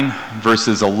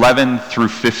verses 11 through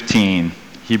 15.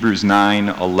 Hebrews 9,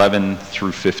 11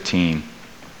 through 15.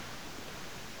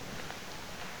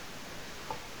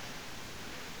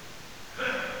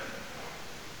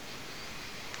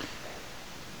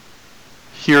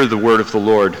 Hear the word of the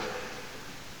Lord.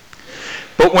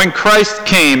 But when Christ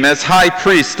came as high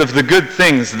priest of the good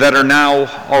things that are now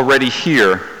already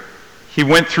here, he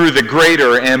went through the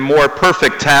greater and more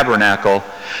perfect tabernacle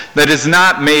that is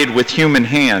not made with human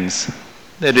hands.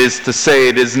 That is to say,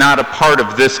 it is not a part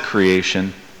of this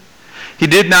creation. He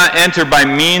did not enter by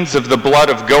means of the blood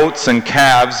of goats and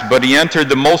calves, but he entered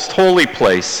the most holy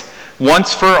place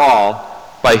once for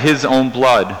all by his own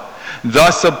blood,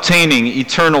 thus obtaining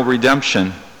eternal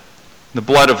redemption. The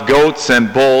blood of goats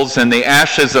and bulls and the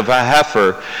ashes of a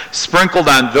heifer sprinkled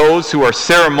on those who are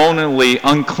ceremonially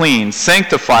unclean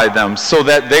sanctify them so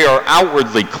that they are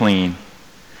outwardly clean.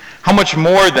 How much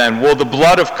more then will the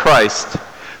blood of Christ,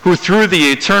 who through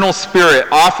the eternal Spirit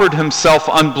offered himself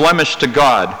unblemished to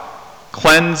God,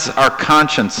 cleanse our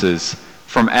consciences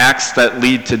from acts that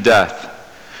lead to death,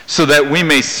 so that we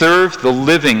may serve the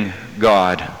living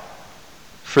God?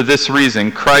 For this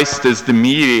reason, Christ is the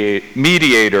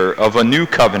mediator of a new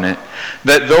covenant,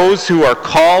 that those who are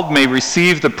called may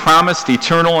receive the promised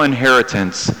eternal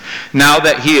inheritance, now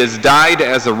that he has died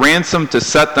as a ransom to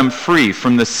set them free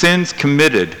from the sins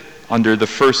committed under the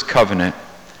first covenant.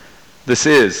 This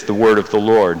is the word of the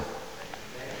Lord.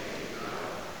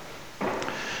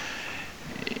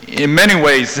 In many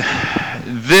ways,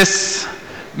 this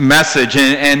message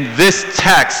and this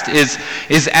text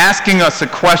is asking us a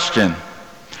question.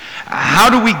 How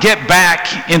do we get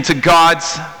back into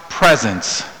God's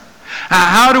presence?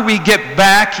 How do we get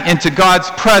back into God's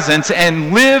presence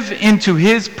and live into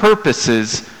his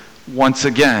purposes once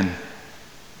again?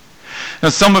 Now,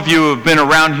 some of you who have been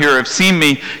around here have seen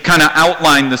me kind of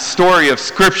outline the story of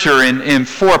Scripture in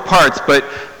four parts, but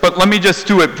let me just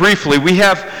do it briefly. We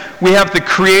have the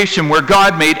creation where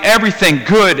God made everything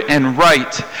good and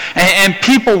right, and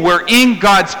people were in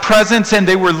God's presence and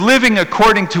they were living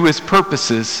according to his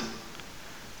purposes.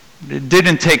 It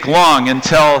didn't take long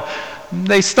until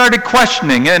they started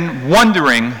questioning and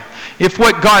wondering if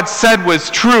what God said was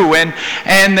true,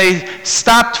 and they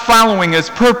stopped following his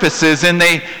purposes, and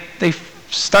they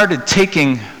started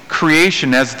taking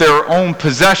creation as their own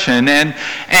possession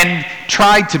and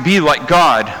tried to be like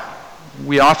God.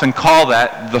 We often call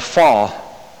that the fall.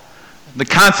 The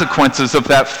consequences of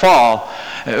that fall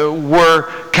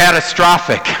were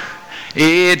catastrophic.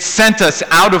 It sent us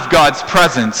out of God's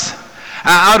presence,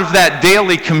 out of that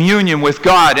daily communion with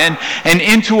God, and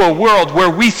into a world where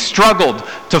we struggled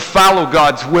to follow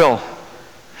God's will.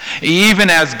 Even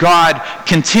as God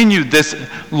continued this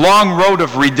long road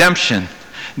of redemption,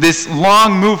 this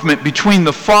long movement between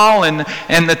the fall and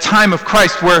the time of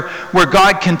Christ, where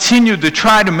God continued to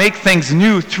try to make things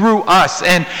new through us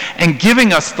and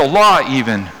giving us the law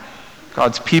even,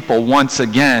 God's people once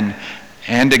again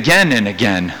and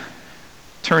again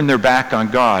turned their back on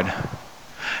God.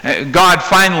 God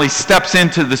finally steps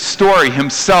into the story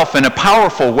himself in a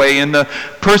powerful way in the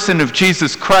person of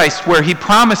Jesus Christ, where he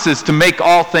promises to make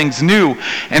all things new,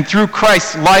 and through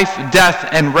Christ's life, death,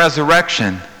 and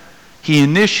resurrection, he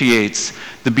initiates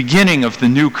the beginning of the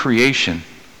new creation.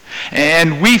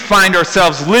 And we find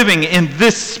ourselves living in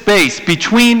this space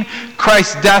between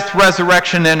Christ's death,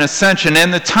 resurrection, and ascension,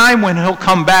 and the time when he'll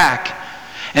come back.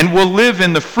 And we'll live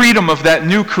in the freedom of that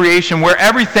new creation where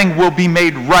everything will be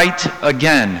made right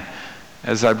again,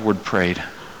 as Edward prayed.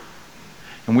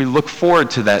 And we look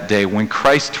forward to that day when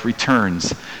Christ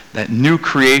returns. That new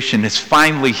creation is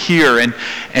finally here,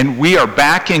 and we are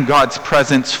back in God's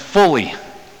presence fully.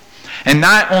 And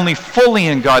not only fully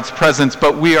in God's presence,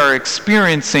 but we are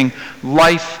experiencing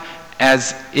life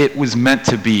as it was meant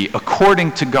to be,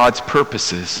 according to God's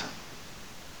purposes.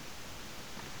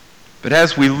 But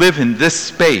as we live in this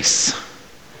space,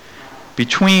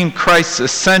 between Christ's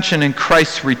ascension and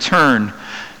Christ's return,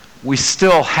 we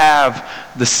still have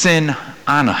the sin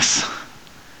on us.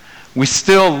 We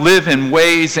still live in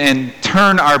ways and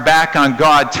turn our back on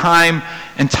God time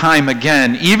and time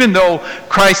again. Even though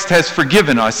Christ has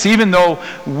forgiven us, even though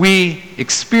we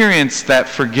experience that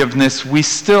forgiveness, we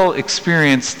still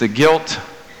experience the guilt,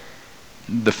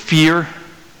 the fear,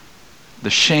 the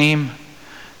shame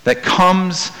that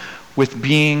comes with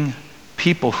being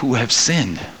people who have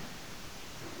sinned,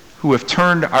 who have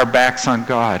turned our backs on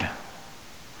God.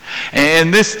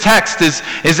 And this text is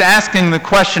asking the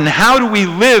question, how do we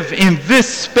live in this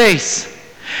space,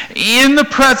 in the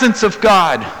presence of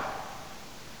God,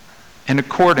 and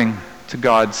according to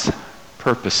God's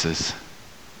purposes?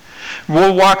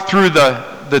 We'll walk through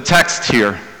the text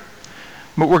here.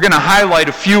 But we're going to highlight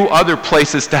a few other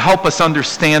places to help us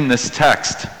understand this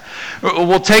text.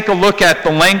 We'll take a look at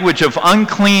the language of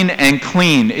unclean and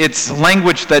clean. It's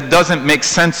language that doesn't make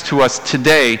sense to us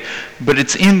today, but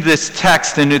it's in this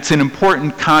text, and it's an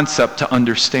important concept to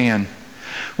understand.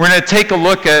 We're going to take a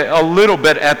look at a little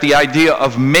bit at the idea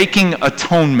of making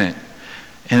atonement,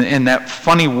 and that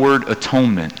funny word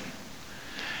atonement.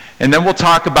 And then we'll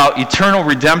talk about eternal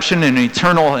redemption and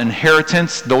eternal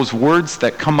inheritance, those words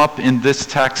that come up in this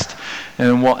text,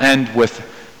 and we'll end with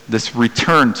this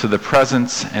return to the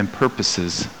presence and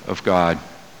purposes of God.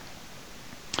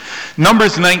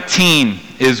 Numbers 19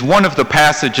 is one of the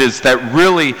passages that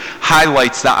really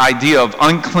highlights the idea of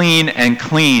unclean and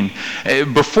clean.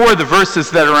 Before the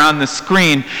verses that are on the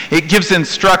screen, it gives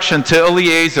instruction to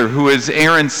Eleazar, who is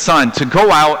Aaron's son, to go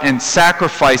out and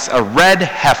sacrifice a red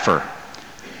heifer.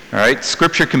 All right,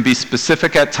 Scripture can be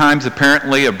specific at times.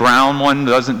 Apparently, a brown one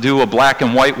doesn't do, a black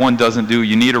and white one doesn't do.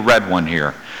 You need a red one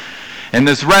here. And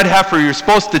this red heifer, you're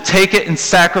supposed to take it and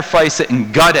sacrifice it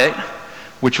and gut it,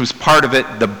 which was part of it.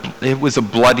 It was a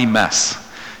bloody mess.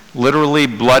 Literally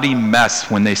bloody mess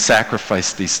when they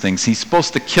sacrificed these things. He's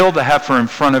supposed to kill the heifer in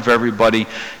front of everybody,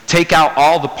 take out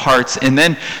all the parts, and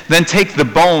then take the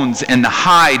bones and the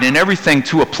hide and everything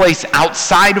to a place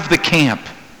outside of the camp.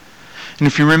 And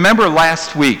if you remember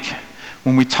last week,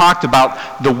 when we talked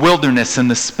about the wilderness and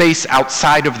the space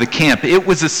outside of the camp, it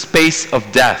was a space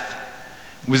of death.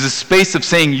 It was a space of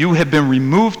saying you have been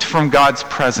removed from God's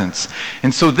presence.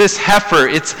 And so this heifer,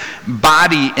 its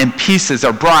body and pieces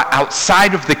are brought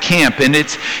outside of the camp, and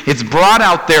it's brought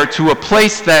out there to a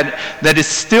place that is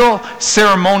still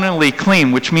ceremonially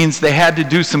clean, which means they had to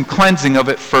do some cleansing of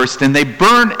it first, and they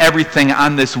burn everything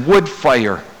on this wood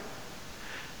fire.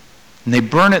 And they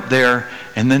burn it there,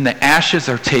 and then the ashes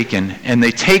are taken, and they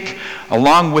take,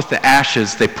 along with the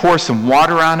ashes, they pour some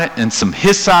water on it and some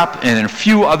hyssop and a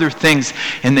few other things,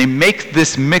 and they make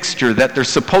this mixture that they're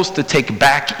supposed to take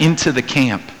back into the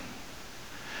camp.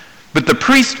 But the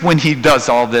priest, when he does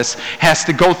all this, has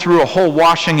to go through a whole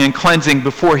washing and cleansing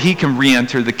before he can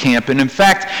re-enter the camp. And in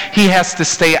fact, he has to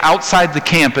stay outside the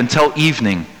camp until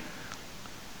evening.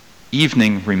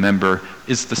 Evening, remember,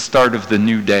 is the start of the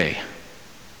new day.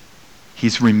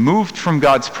 He's removed from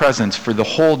God's presence for the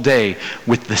whole day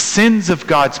with the sins of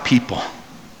God's people.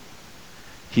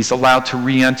 He's allowed to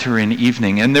re-enter in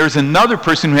evening. And there's another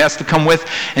person who has to come with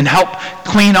and help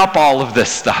clean up all of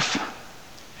this stuff.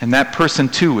 And that person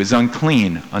too is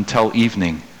unclean until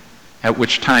evening, at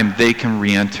which time they can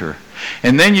re-enter.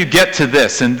 And then you get to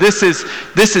this, and this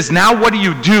is now, what do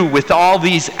you do with all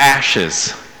these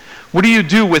ashes? What do you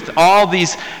do with all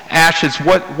these ashes?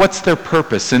 What's their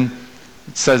purpose? And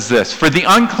it says this: for the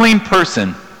unclean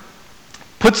person,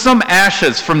 put some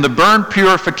ashes from the burnt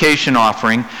purification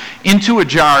offering into a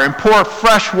jar and pour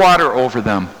fresh water over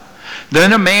them.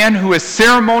 Then a man who is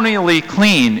ceremonially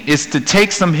clean is to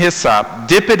take some hyssop,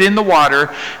 dip it in the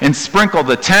water, and sprinkle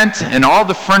the tent and all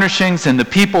the furnishings and the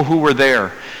people who were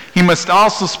there. He must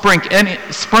also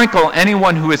sprinkle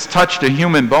anyone who has touched a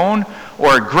human bone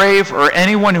or a grave, or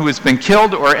anyone who has been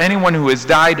killed, or anyone who has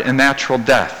died a natural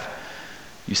death.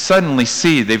 You suddenly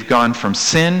see they've gone from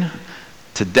sin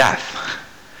to death.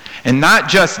 And not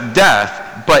just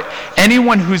death, but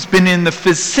anyone who's been in the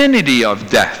vicinity of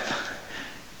death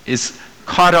is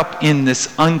caught up in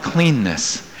this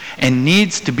uncleanness and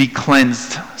needs to be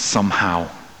cleansed somehow.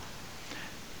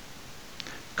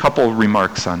 Couple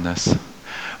remarks on this.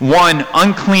 One,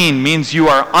 unclean means you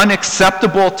are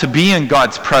unacceptable to be in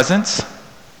God's presence,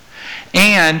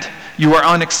 and you are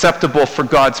unacceptable for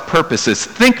God's purposes.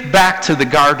 Think back to the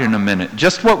garden a minute.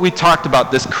 Just what we talked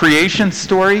about, this creation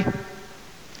story.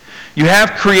 You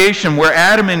have creation where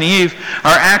Adam and Eve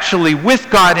are actually with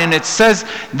God, and it says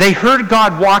they heard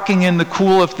God walking in the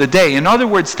cool of the day. In other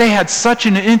words, they had such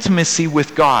an intimacy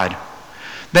with God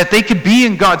that they could be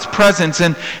in God's presence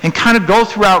and kind of go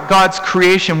throughout God's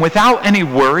creation without any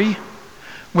worry,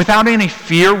 without any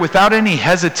fear, without any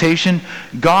hesitation.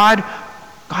 God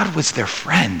was their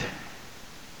friend.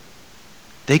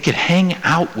 They could hang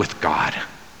out with God.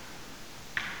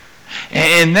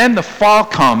 And then the fall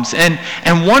comes, and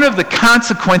one of the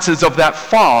consequences of that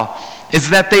fall is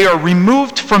that they are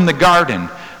removed from the garden,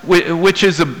 which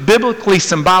is a biblically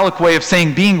symbolic way of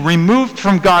saying being removed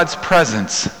from God's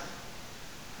presence.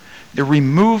 They're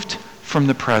removed from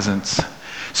the presence.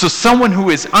 So someone who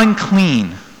is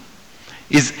unclean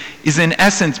is in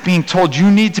essence being told, you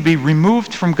need to be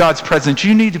removed from God's presence.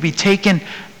 You need to be taken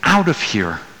out of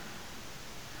here.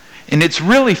 And it's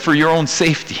really for your own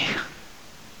safety.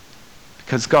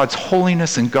 Because God's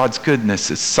holiness and God's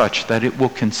goodness is such that it will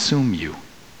consume you.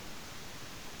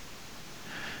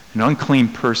 An unclean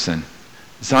person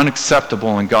is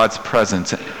unacceptable in God's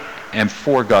presence and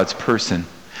for God's person.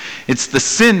 It's the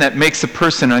sin that makes a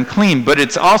person unclean, but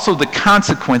it's also the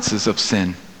consequences of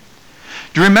sin.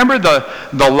 Do you remember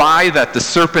the lie that the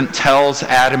serpent tells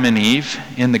Adam and Eve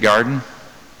in the garden?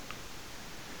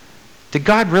 Did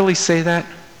God really say that?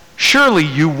 Surely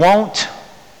you won't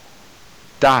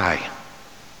die.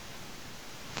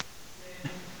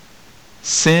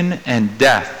 Sin and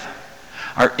death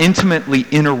are intimately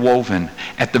interwoven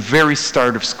at the very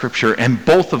start of Scripture, and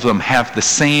both of them have the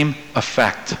same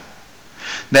effect.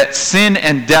 That sin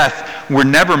and death were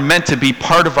never meant to be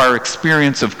part of our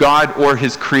experience of God or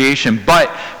His creation,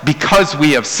 but because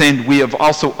we have sinned, we have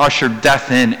also ushered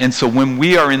death in. And so when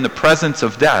we are in the presence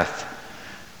of death,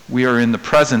 we are in the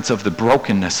presence of the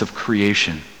brokenness of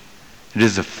creation. It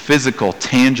is a physical,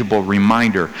 tangible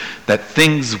reminder that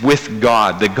things with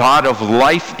God, the God of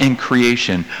life and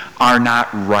creation, are not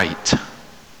right.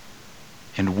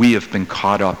 And we have been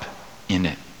caught up in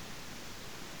it.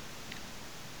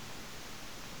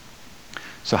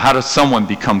 So how does someone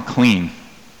become clean?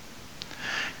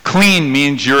 Clean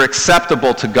means you're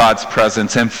acceptable to God's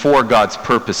presence and for God's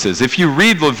purposes. If you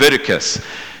read Leviticus,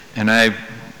 and I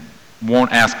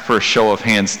won't ask for a show of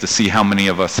hands to see how many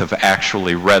of us have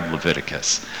actually read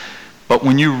Leviticus, but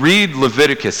when you read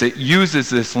Leviticus, it uses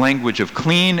this language of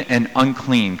clean and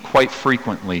unclean quite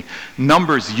frequently.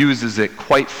 Numbers uses it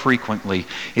quite frequently.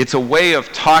 It's a way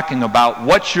of talking about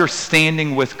what's your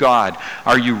standing with God.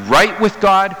 Are you right with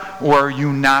God, or are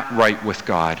you not right with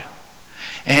God?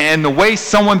 And the way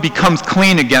someone becomes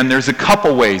clean again, there's a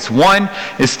couple ways. One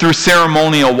is through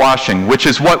ceremonial washing, which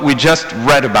is what we just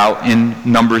read about in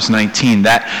Numbers 19.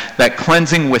 That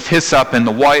cleansing with hyssop and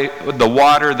the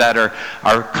water that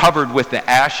are covered with the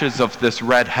ashes of this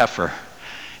red heifer.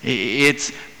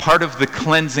 It's part of the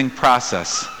cleansing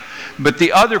process. But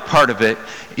the other part of it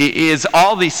is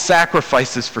all these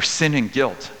sacrifices for sin and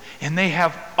guilt. And they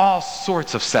have all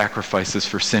sorts of sacrifices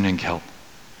for sin and guilt.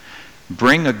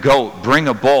 Bring a goat, bring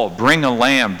a bull, bring a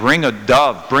lamb, bring a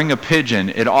dove, bring a pigeon.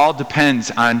 It all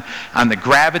depends on the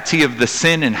gravity of the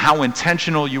sin and how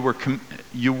intentional you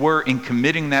were in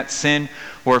committing that sin,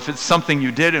 or if it's something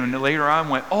you did and later on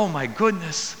went, oh my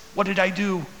goodness, what did I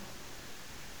do?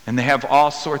 And they have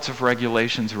all sorts of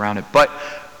regulations around it. But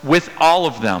with all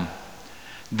of them,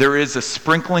 there is a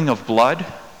sprinkling of blood,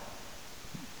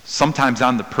 sometimes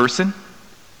on the person,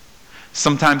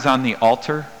 sometimes on the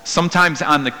altar, sometimes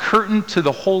on the curtain to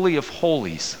the Holy of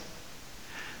Holies.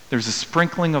 There's a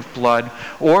sprinkling of blood,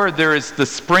 or there is the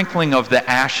sprinkling of the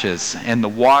ashes and the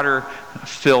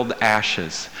water-filled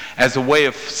ashes as a way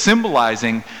of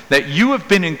symbolizing that you have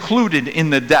been included in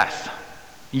the death.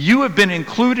 You have been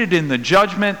included in the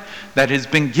judgment that has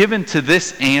been given to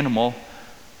this animal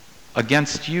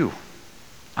against you,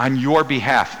 on your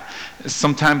behalf.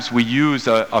 Sometimes we use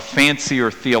a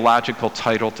fancier theological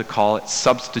title to call it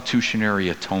substitutionary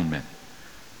atonement.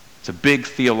 It's a big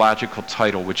theological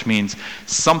title, which means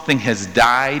something has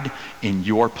died in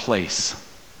your place.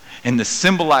 And to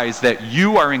symbolize that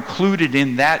you are included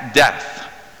in that death,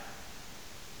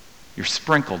 you're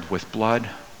sprinkled with blood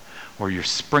or you're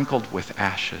sprinkled with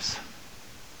ashes.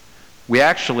 We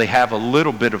actually have a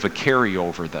little bit of a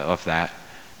carryover of that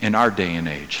in our day and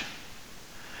age.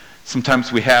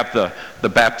 Sometimes we have the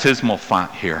baptismal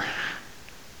font here,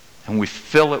 and we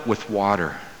fill it with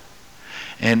water.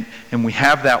 And we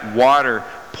have that water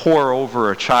pour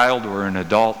over a child or an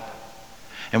adult.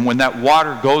 And when that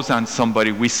water goes on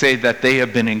somebody, we say that they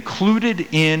have been included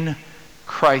in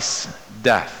Christ's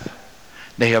death.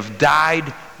 They have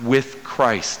died with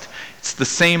Christ. It's the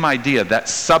same idea, that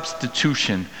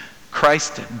substitution,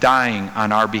 Christ dying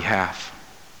on our behalf.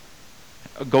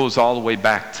 It goes all the way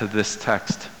back to this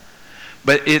text.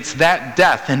 But it's that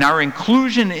death and our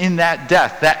inclusion in that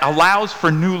death that allows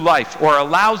for new life, or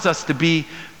allows us to be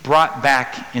brought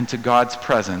back into God's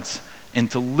presence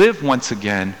and to live once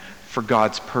again for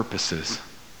God's purposes.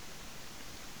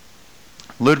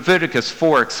 Leviticus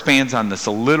 4 expands on this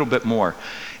a little bit more.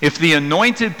 If the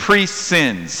anointed priest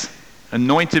sins,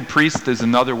 anointed priest is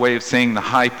another way of saying the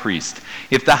high priest.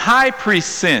 If the high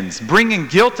priest sins, bringing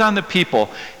guilt on the people,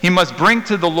 he must bring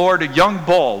to the Lord a young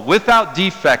bull without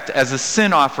defect as a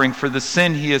sin offering for the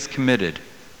sin he has committed.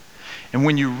 And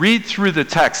when you read through the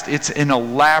text, it's an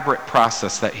elaborate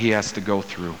process that he has to go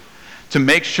through to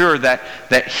make sure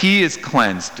that he is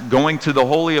cleansed, going to the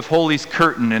Holy of Holies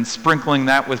curtain and sprinkling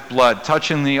that with blood,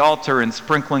 touching the altar and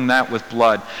sprinkling that with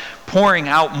blood, pouring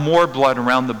out more blood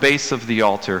around the base of the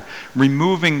altar,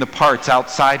 removing the parts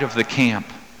outside of the camp.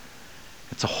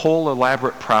 It's a whole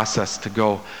elaborate process to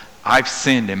go, I've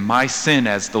sinned, and my sin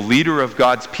as the leader of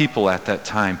God's people at that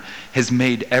time has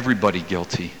made everybody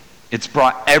guilty. It's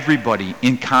brought everybody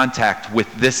in contact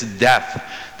with this death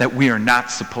that we are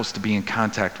not supposed to be in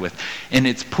contact with. And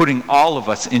it's putting all of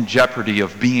us in jeopardy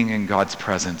of being in God's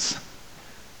presence.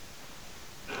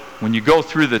 When you go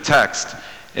through the text,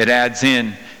 it adds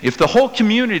in, if the whole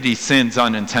community sins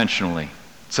unintentionally,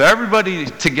 so everybody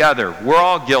together, we're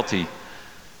all guilty.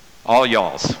 All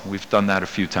y'alls. We've done that a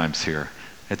few times here.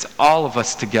 It's all of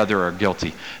us together are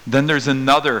guilty. Then there's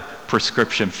another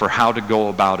prescription for how to go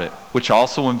about it, which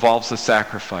also involves a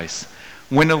sacrifice.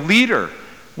 When a leader,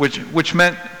 which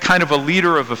meant kind of a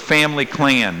leader of a family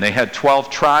clan, they had 12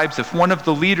 tribes. If one of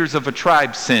the leaders of a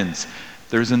tribe sins,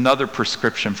 there's another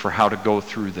prescription for how to go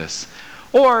through this.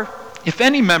 Or if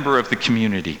any member of the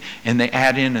community, and they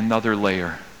add in another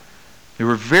layer. They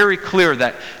were very clear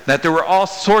that there were all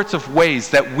sorts of ways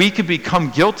that we could become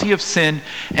guilty of sin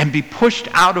and be pushed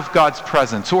out of God's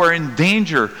presence or in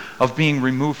danger of being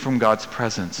removed from God's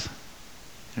presence.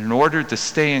 And in order to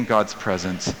stay in God's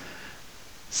presence,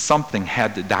 something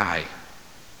had to die.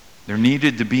 There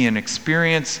needed to be an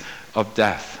experience of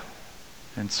death.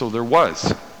 And so there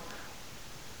was.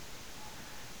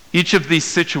 Each of these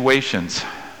situations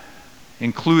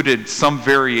included some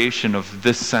variation of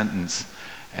this sentence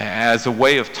as a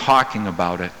way of talking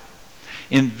about it.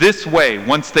 In this way,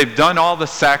 once they've done all the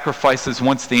sacrifices,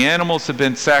 once the animals have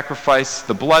been sacrificed,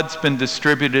 the blood's been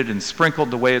distributed and sprinkled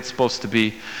the way it's supposed to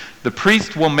be, the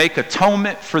priest will make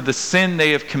atonement for the sin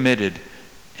they have committed,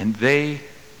 and they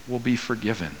will be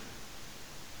forgiven.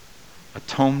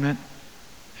 Atonement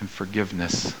and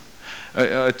forgiveness.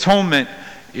 Atonement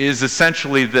is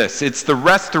essentially this. It's the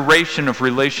restoration of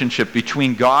relationship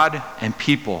between God and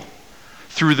people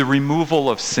through the removal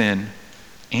of sin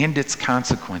and its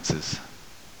consequences.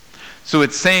 So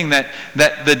it's saying that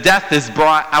the death is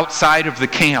brought outside of the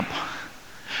camp.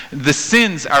 The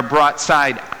sins are brought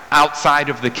outside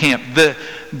of the camp.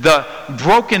 The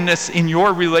brokenness in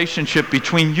your relationship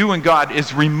between you and God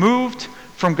is removed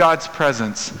from God's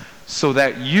presence so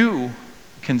that you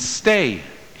can stay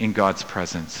in God's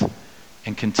presence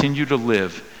and continue to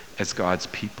live as God's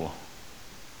people.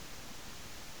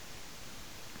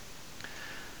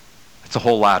 It's a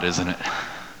whole lot, isn't it?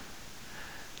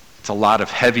 It's a lot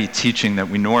of heavy teaching that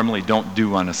we normally don't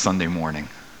do on a Sunday morning.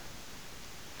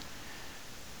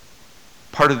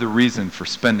 Part of the reason for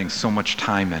spending so much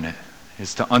time in it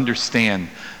is to understand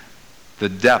the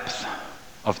depth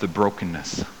of the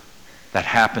brokenness that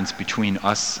happens between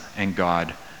us and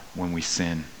God when we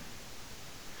sin.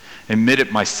 Admit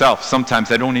it myself,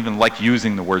 sometimes I don't even like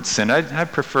using the word sin. I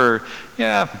prefer,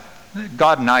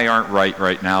 God and I aren't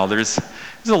right now. There's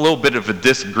a little bit of a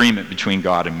disagreement between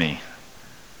God and me.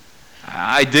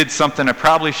 I did something I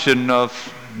probably shouldn't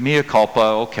have. Mea culpa,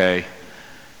 okay.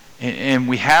 And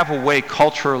we have a way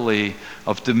culturally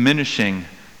of diminishing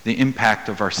the impact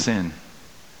of our sin.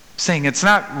 Saying it's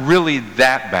not really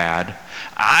that bad.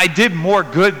 I did more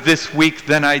good this week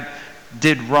than I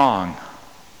did wrong.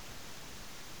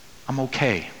 I'm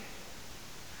okay.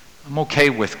 I'm okay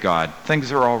with God.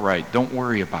 Things are all right. Don't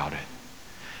worry about it.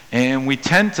 And we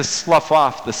tend to slough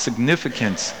off the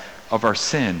significance of our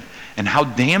sin and how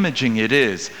damaging it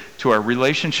is to our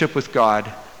relationship with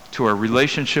God, to our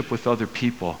relationship with other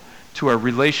people, to our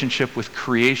relationship with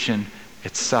creation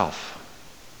itself.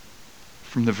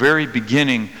 From the very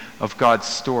beginning of God's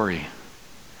story,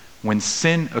 when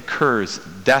sin occurs,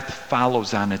 death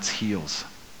follows on its heels.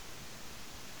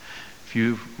 If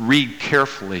you read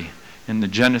carefully in the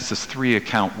Genesis 3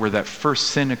 account where that first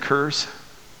sin occurs,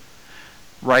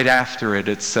 right after it,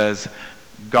 it says,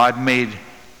 God made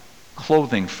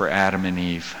clothing for Adam and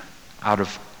Eve out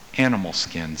of animal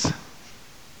skins.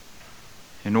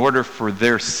 In order for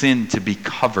their sin to be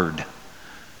covered,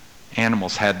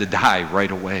 animals had to die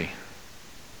right away.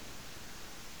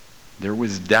 There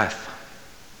was death.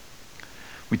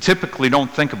 We typically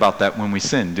don't think about that when we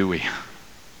sin, do we?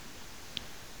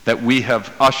 That we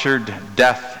have ushered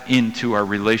death into our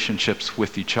relationships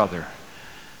with each other.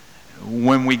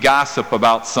 When we gossip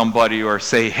about somebody or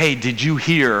say, hey, did you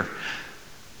hear?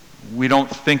 We don't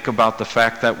think about the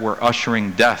fact that we're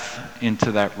ushering death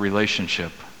into that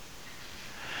relationship.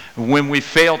 When we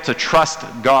fail to trust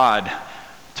God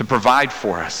to provide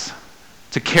for us,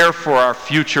 to care for our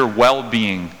future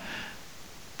well-being,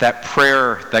 that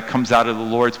prayer that comes out of the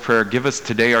Lord's Prayer, give us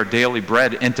today our daily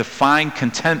bread, and to find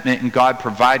contentment in God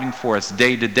providing for us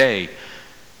day to day.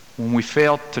 When we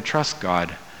fail to trust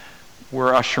God,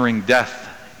 we're ushering death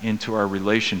into our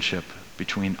relationship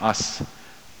between us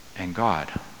and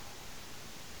God.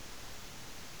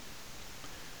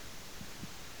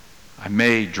 I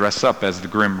may dress up as the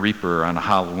Grim Reaper on a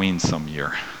Halloween some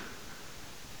year.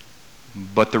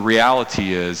 But the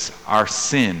reality is our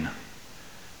sin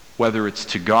whether it's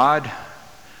to God,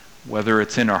 whether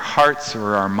it's in our hearts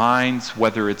or our minds,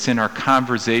 whether it's in our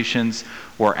conversations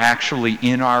or actually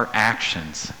in our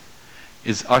actions,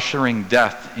 is ushering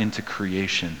death into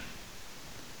creation.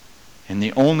 And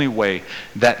the only way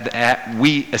that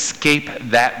we escape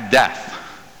that death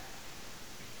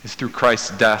is through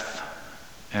Christ's death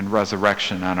and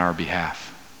resurrection on our behalf.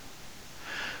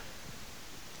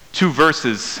 2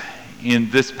 verses in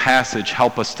this passage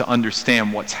help us to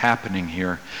understand what's happening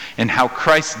here and how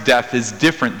Christ's death is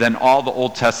different than all the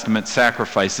Old Testament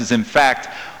sacrifices. In fact,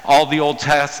 all the Old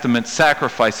Testament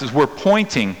sacrifices were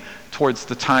pointing towards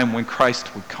the time when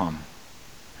Christ would come.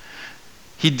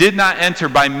 He did not enter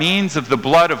by means of the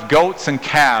blood of goats and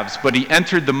calves, but he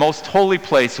entered the most holy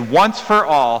place once for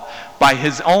all by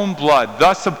his own blood,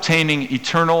 thus obtaining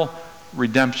eternal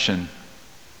redemption.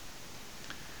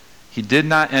 He did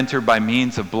not enter by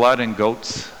means of blood and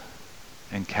goats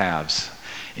and calves.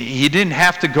 He didn't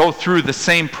have to go through the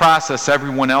same process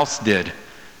everyone else did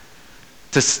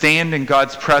to stand in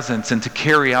God's presence and to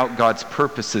carry out God's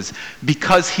purposes,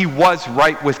 because he was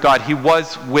right with God. He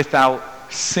was without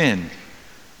sin.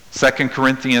 2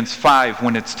 Corinthians 5,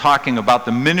 when it's talking about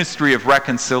the ministry of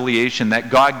reconciliation that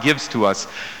God gives to us,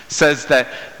 says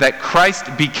that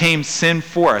Christ became sin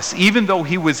for us, even though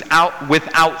he was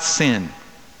without sin.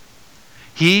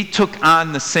 He took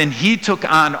on the sin. He took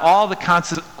on all the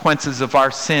consequences of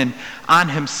our sin on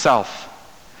himself.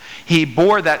 He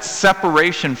bore that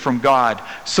separation from God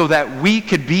so that we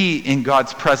could be in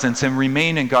God's presence and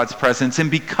remain in God's presence.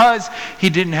 And because he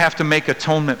didn't have to make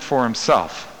atonement for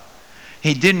himself,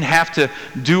 he didn't have to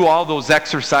do all those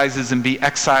exercises and be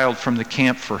exiled from the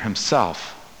camp for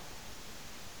himself.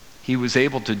 He was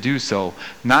able to do so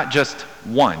not just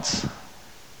once,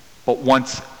 but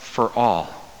once for all.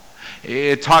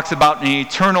 It talks about an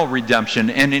eternal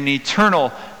redemption and an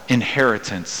eternal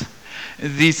inheritance.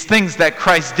 These things that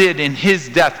Christ did in his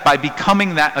death by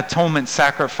becoming that atonement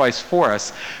sacrifice for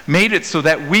us made it so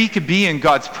that we could be in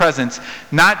God's presence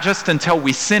not just until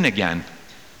we sin again,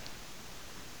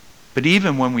 but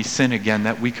even when we sin again,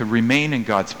 that we could remain in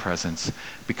God's presence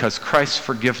because Christ's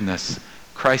forgiveness,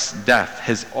 Christ's death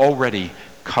has already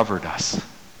covered us.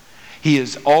 He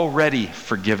has already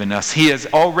forgiven us. He has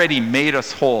already made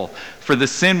us whole. For the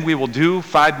sin we will do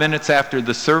 5 minutes after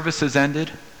the service has ended,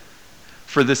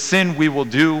 for the sin we will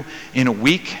do in a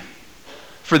week,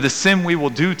 for the sin we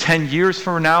will do 10 years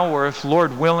from now, or if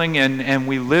Lord willing and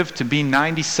we live to be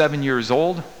 97 years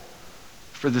old,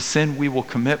 for the sin we will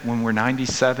commit when we're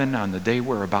 97 on the day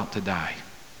we're about to die.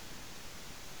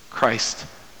 Christ's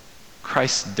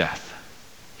death,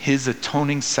 his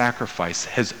atoning sacrifice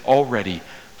has already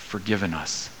forgiven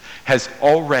us, has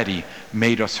already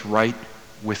made us right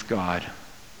with God.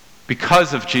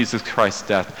 Because of Jesus Christ's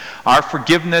death, our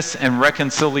forgiveness and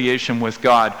reconciliation with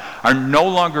God are no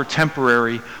longer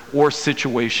temporary or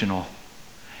situational.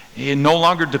 It no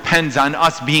longer depends on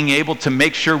us being able to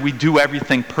make sure we do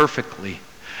everything perfectly.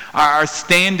 Our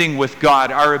standing with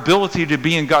God, our ability to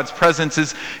be in God's presence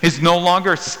is no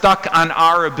longer stuck on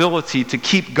our ability to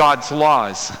keep God's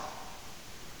laws.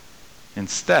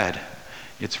 Instead,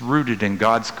 it's rooted in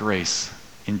God's grace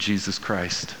in Jesus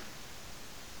Christ.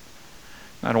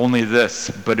 Not only this,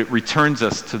 but it returns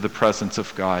us to the presence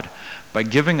of God by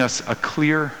giving us a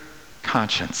clear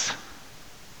conscience.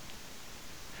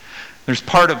 There's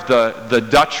part of the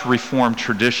Dutch Reformed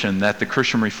tradition that the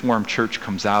Christian Reformed Church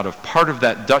comes out of. Part of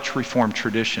that Dutch Reformed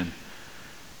tradition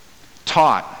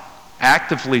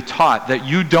actively taught that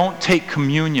you don't take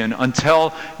communion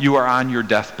until you are on your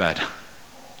deathbed.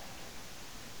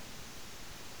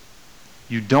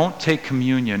 You don't take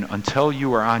communion until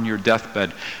you are on your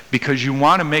deathbed because you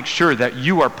want to make sure that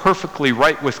you are perfectly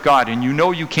right with God and you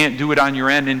know you can't do it on your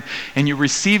end and you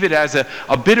receive it as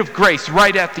a bit of grace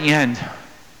right at the end.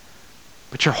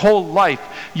 But your whole life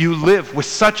you live with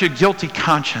such a guilty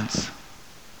conscience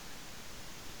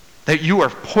that you are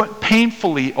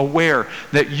painfully aware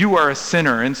that you are a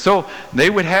sinner. And so they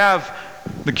would have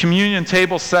the communion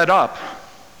table set up.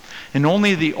 And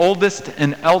only the oldest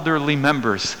and elderly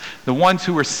members, the ones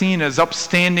who were seen as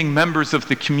upstanding members of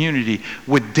the community,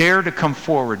 would dare to come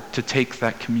forward to take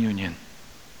that communion.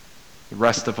 The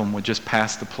rest of them would just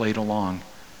pass the plate along,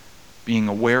 being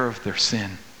aware of their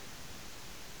sin.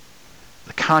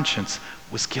 The conscience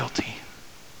was guilty.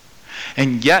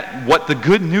 And yet, what the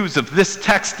good news of this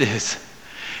text is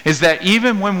that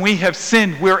even when we have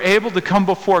sinned, we're able to come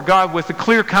before God with a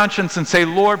clear conscience and say,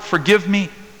 Lord, forgive me.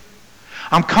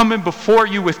 I'm coming before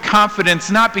you with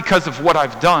confidence, not because of what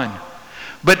I've done,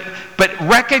 but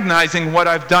recognizing what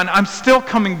I've done. I'm still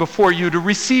coming before you to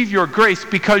receive your grace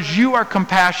because you are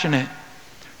compassionate.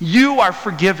 You are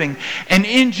forgiving. And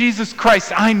in Jesus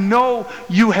Christ, I know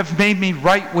you have made me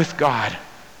right with God.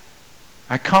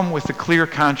 I come with a clear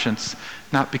conscience,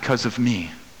 not because of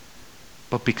me,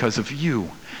 but because of you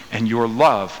and your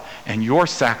love and your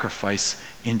sacrifice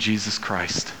in Jesus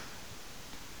Christ.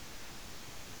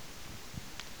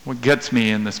 What gets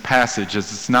me in this passage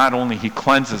is it's not only he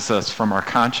cleanses us from our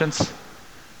conscience,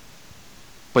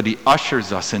 but he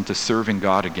ushers us into serving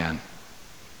God again.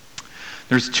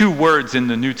 There's two words in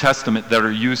the New Testament that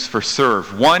are used for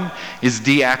serve. One is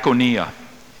diakonia.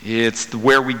 It's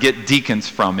where we get deacons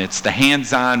from. It's the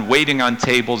hands-on, waiting on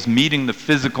tables, meeting the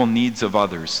physical needs of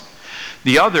others.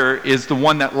 The other is the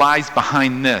one that lies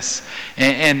behind this.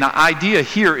 And the idea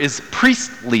here is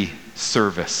priestly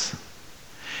service.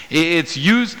 It's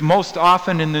used most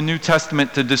often in the New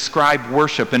Testament to describe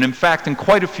worship. And in fact, in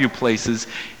quite a few places,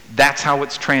 that's how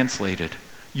it's translated.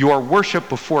 Your worship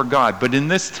before God. But in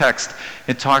this text,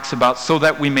 it talks about so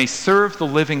that we may serve the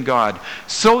living God,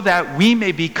 so that we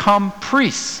may become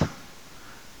priests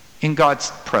in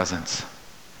God's presence,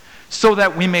 so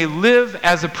that we may live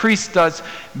as a priest does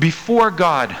before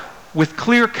God with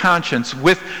clear conscience,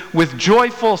 with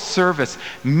joyful service,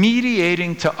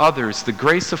 mediating to others the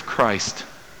grace of Christ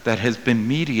that has been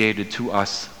mediated to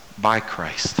us by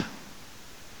Christ.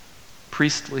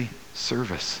 Priestly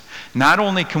service. Not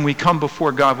only can we come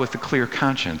before God with a clear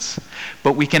conscience,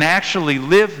 but we can actually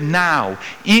live now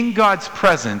in God's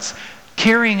presence,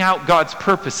 carrying out God's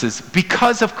purposes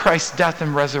because of Christ's death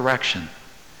and resurrection.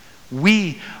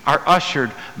 We are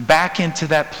ushered back into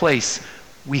that place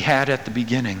we had at the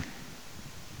beginning,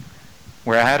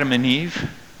 where Adam and Eve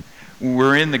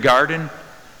were in the garden.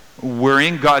 We're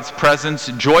in God's presence,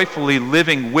 joyfully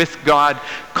living with God,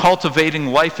 cultivating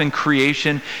life and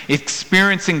creation,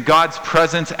 experiencing God's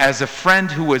presence as a friend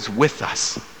who is with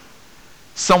us.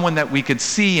 Someone that we could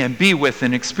see and be with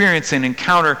and experience and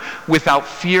encounter without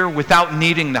fear, without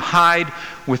needing to hide,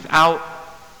 without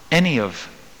any of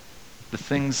the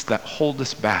things that hold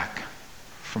us back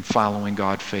from following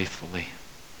God faithfully.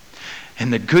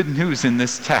 And the good news in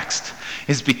this text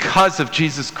is because of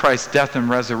Jesus Christ's death and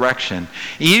resurrection,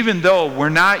 even though we're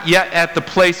not yet at the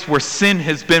place where sin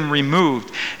has been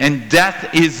removed and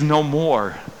death is no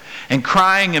more, and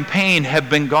crying and pain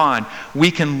have been gone, we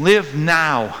can live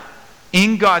now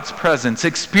in God's presence,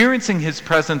 experiencing his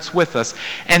presence with us,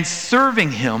 and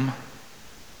serving him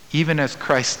even as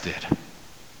Christ did.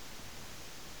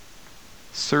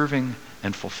 Serving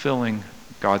and fulfilling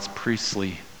God's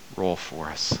priestly role for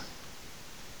us.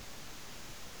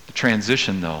 The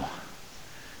transition, though,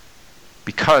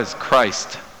 because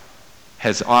Christ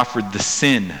has offered the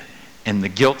sin and the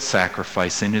guilt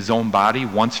sacrifice in his own body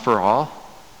once for all,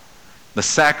 the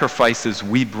sacrifices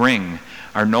we bring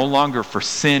are no longer for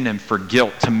sin and for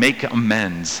guilt to make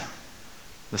amends.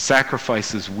 The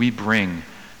sacrifices we bring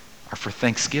are for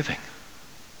thanksgiving.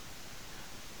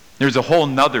 There's a whole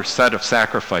nother set of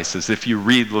sacrifices if you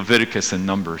read Leviticus and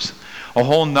Numbers. A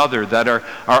whole nother that are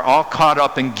all caught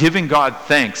up in giving God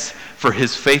thanks for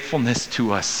his faithfulness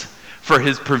to us, for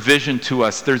his provision to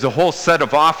us. There's a whole set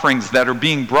of offerings that are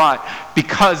being brought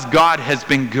because God has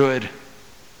been good.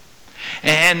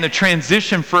 And the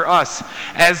transition for us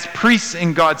as priests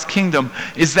in God's kingdom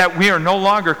is that we are no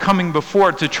longer coming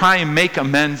before to try and make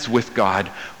amends with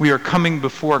God. We are coming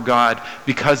before God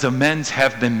because amends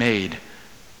have been made.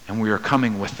 And we are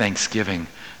coming with thanksgiving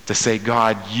to say,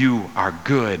 God, you are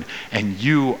good and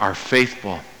you are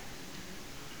faithful.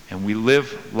 And we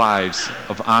live lives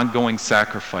of ongoing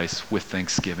sacrifice with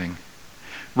thanksgiving.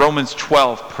 Romans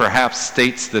 12 perhaps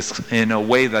states this in a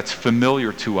way that's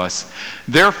familiar to us.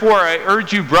 Therefore, I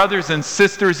urge you, brothers and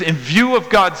sisters, in view of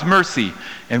God's mercy.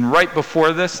 And right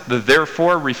before this, the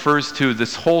therefore refers to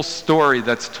this whole story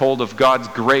that's told of God's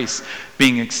grace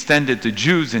being extended to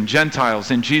Jews and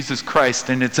Gentiles in Jesus Christ.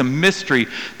 And it's a mystery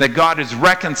that God is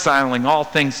reconciling all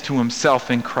things to himself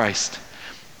in Christ.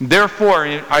 Therefore,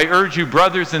 I urge you,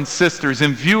 brothers and sisters,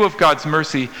 in view of God's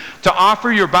mercy, to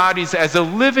offer your bodies as a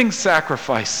living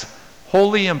sacrifice,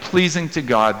 holy and pleasing to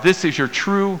God. This is your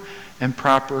true and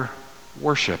proper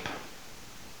worship.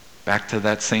 Back to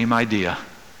that same idea.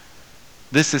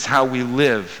 This is how we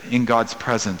live in God's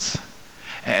presence.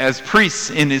 As priests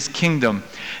in his kingdom,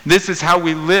 this is how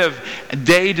we live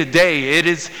day to day. It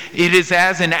is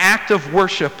as an act of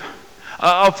worship,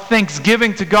 of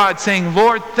thanksgiving to God, saying,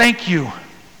 Lord, thank you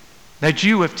that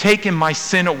you have taken my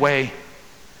sin away.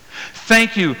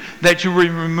 Thank you that you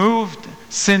removed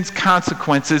sin's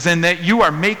consequences and that you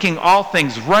are making all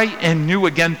things right and new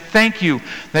again. Thank you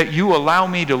that you allow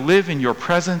me to live in your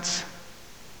presence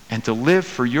and to live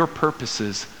for your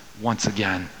purposes once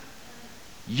again.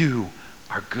 You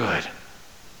are good.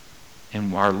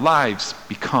 and our lives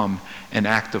become an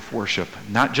act of worship.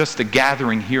 Not just a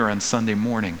gathering here on Sunday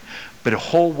morning, but a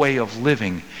whole way of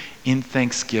living in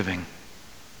thanksgiving.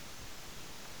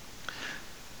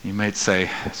 You might say,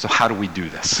 so how do we do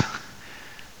this?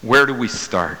 Where do we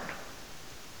start?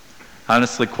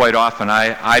 Honestly, quite often,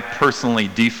 I personally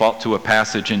default to a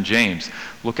passage in James.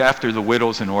 Look after the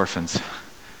widows and orphans.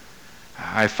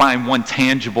 I find one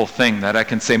tangible thing that I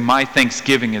can say, my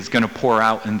thanksgiving is going to pour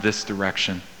out in this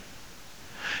direction.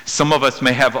 Some of us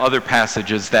may have other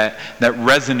passages that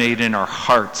resonate in our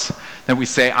hearts, that we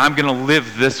say, I'm going to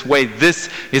live this way. This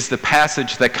is the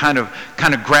passage that kind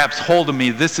of grabs hold of me.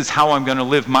 This is how I'm going to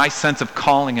live, my sense of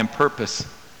calling and purpose.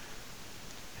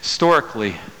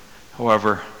 Historically,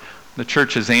 however, the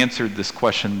church has answered this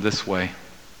question this way.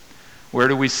 Where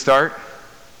do we start?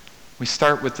 We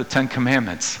start with the Ten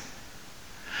Commandments.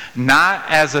 Not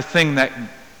as a thing that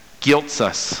guilts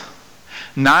us,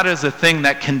 not as a thing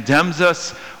that condemns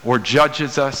us or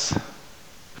judges us,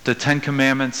 but the Ten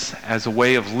Commandments as a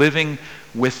way of living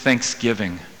with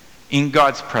thanksgiving in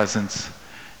God's presence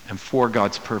and for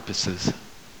God's purposes.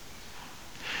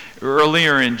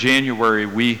 Earlier in January,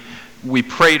 we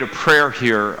prayed a prayer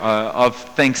here of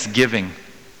thanksgiving.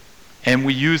 And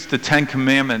we used the Ten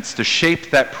Commandments to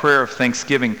shape that prayer of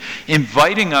thanksgiving,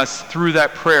 inviting us through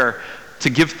that prayer to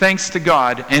give thanks to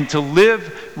God and to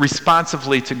live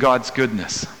responsively to God's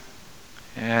goodness.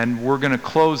 And we're going to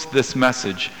close this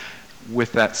message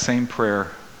with that same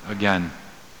prayer again.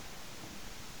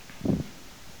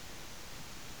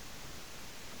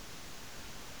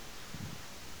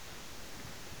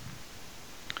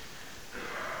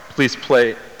 Please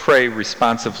pray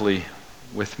responsively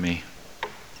with me.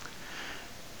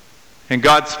 And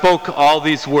God spoke all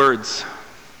these words.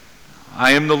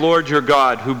 I am the Lord your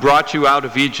God, who brought you out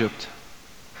of Egypt,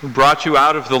 who brought you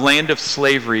out of the land of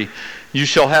slavery. You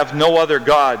shall have no other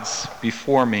gods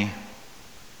before me.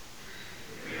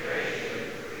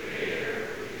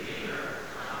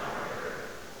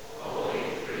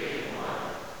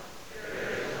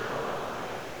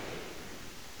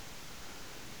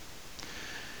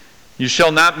 You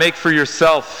shall not make for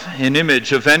yourself an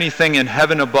image of anything in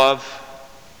heaven above,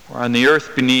 or on the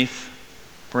earth beneath,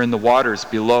 or in the waters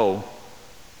below.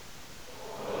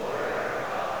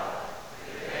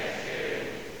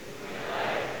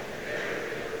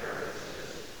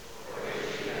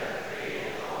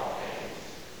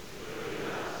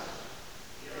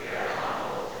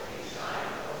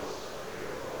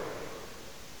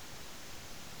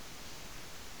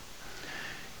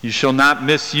 You shall not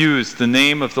misuse the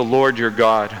name of the Lord your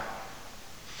God,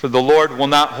 for the Lord will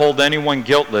not hold anyone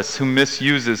guiltless who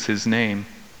misuses his name.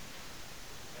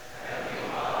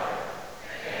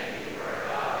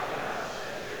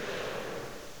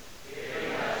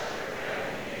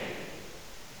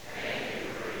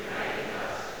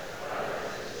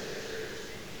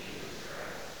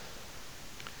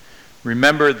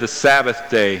 Remember the Sabbath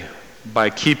day by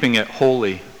keeping it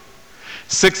holy.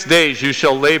 6 days you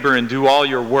shall labor and do all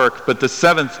your work, but the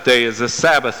seventh day is a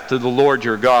Sabbath to the Lord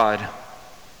your God.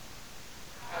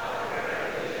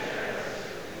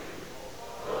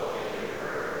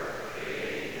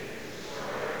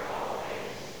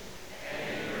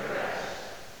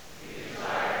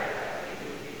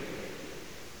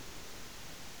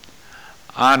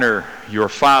 Honor your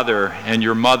father and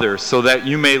your mother, so that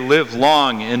you may live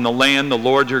long in the land the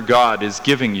Lord your God is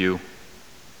giving you.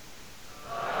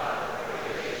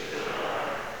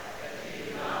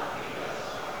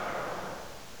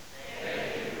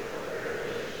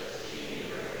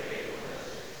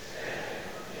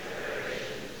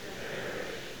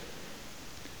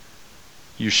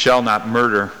 You shall not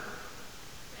murder.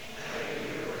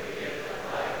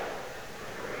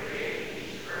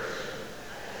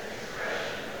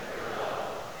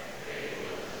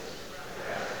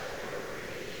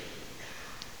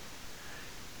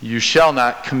 You shall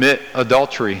not commit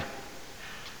adultery.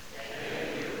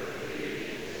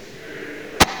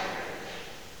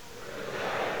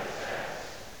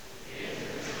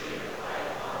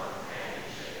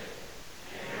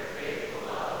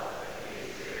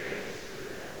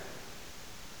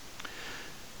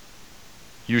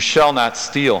 You shall not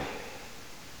steal.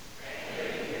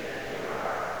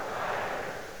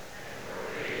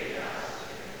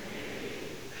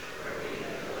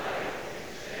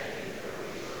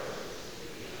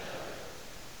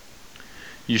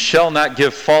 You shall not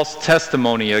give false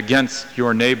testimony against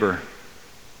your neighbor.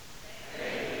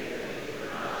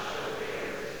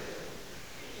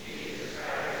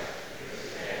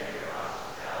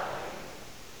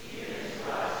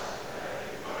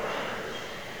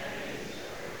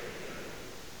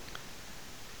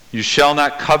 You shall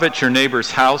not covet your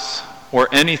neighbor's house or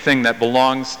anything that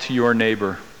belongs to your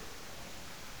neighbor.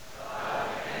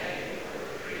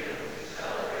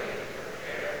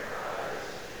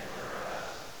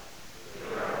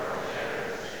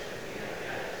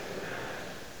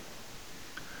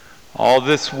 All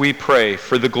this we pray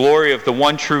for the glory of the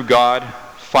one true God,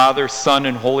 Father, Son,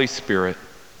 and Holy Spirit,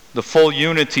 the full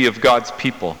unity of God's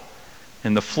people,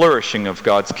 and the flourishing of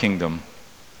God's kingdom.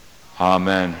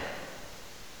 Amen.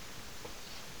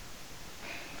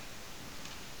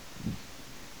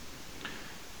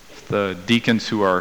 The deacons who are